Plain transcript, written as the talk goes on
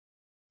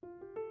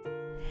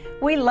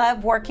We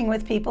love working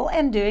with people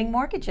and doing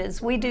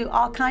mortgages. We do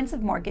all kinds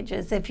of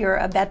mortgages. If you're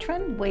a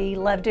veteran, we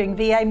love doing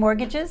VA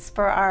mortgages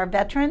for our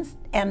veterans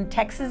and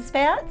Texas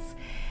vets.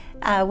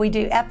 We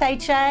do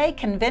FHA,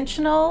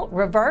 conventional,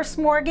 reverse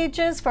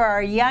mortgages for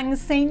our young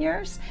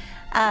seniors.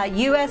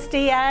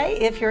 USDA,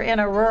 if you're in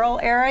a rural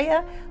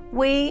area.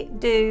 We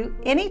do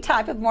any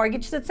type of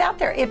mortgage that's out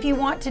there. If you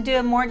want to do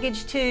a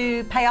mortgage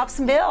to pay off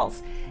some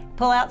bills,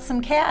 pull out some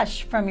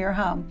cash from your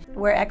home.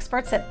 We're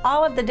experts at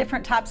all of the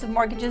different types of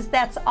mortgages.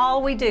 That's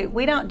all we do.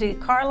 We don't do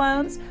car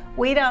loans.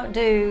 We don't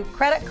do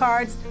credit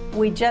cards.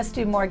 We just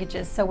do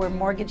mortgages. So we're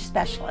mortgage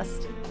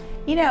specialists.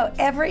 You know,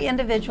 every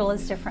individual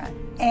is different,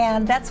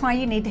 and that's why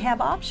you need to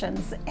have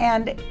options.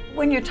 And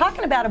when you're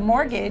talking about a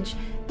mortgage,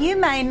 you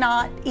may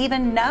not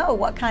even know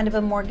what kind of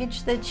a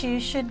mortgage that you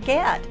should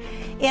get.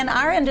 In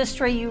our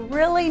industry, you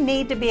really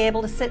need to be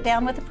able to sit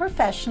down with a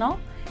professional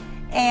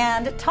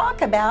and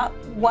talk about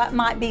what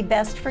might be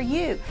best for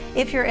you.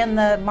 If you're in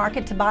the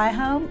market to buy a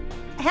home,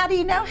 how do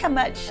you know how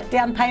much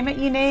down payment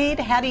you need?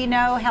 How do you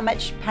know how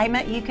much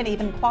payment you can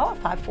even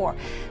qualify for?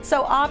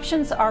 So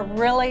options are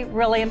really,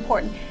 really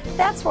important.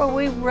 That's where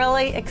we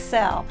really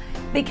excel,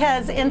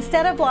 because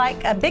instead of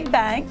like a big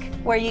bank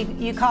where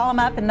you call them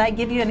up and they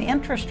give you an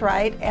interest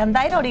rate and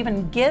they don't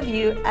even give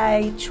you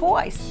a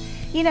choice.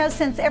 You know,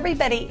 since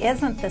everybody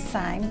isn't the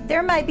same,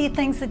 there may be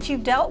things that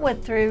you've dealt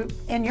with through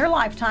in your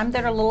lifetime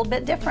that are a little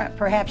bit different.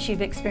 Perhaps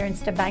you've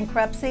experienced a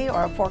bankruptcy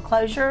or a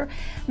foreclosure.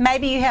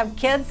 Maybe you have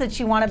kids that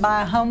you want to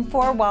buy a home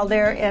for while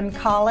they're in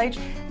college.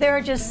 There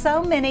are just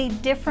so many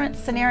different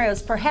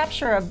scenarios.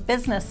 Perhaps you're a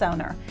business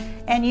owner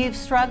and you've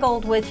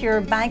struggled with your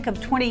bank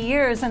of 20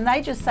 years and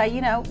they just say,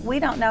 you know, we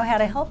don't know how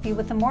to help you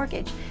with the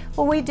mortgage.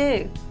 Well, we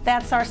do.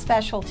 That's our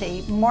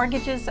specialty.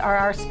 Mortgages are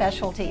our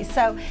specialty.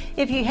 So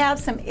if you have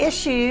some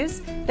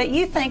issues that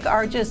you think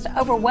are just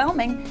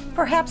overwhelming,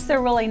 perhaps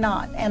they're really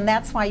not. And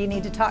that's why you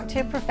need to talk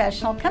to a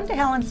professional. Come to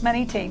Helen's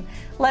Money Team.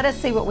 Let us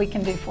see what we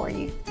can do for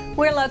you.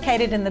 We're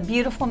located in the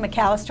beautiful Mac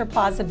Allister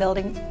Plaza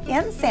building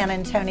in San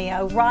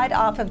Antonio, right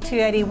off of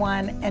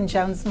 281 and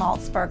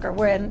Jones-Maltzberger.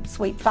 We're in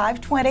Suite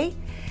 520.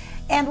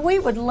 And we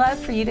would love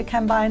for you to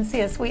come by and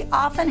see us. We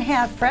often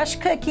have fresh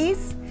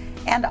cookies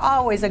and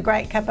always a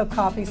great cup of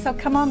coffee. So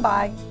come on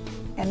by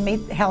and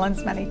meet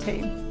Helen's Money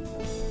Team.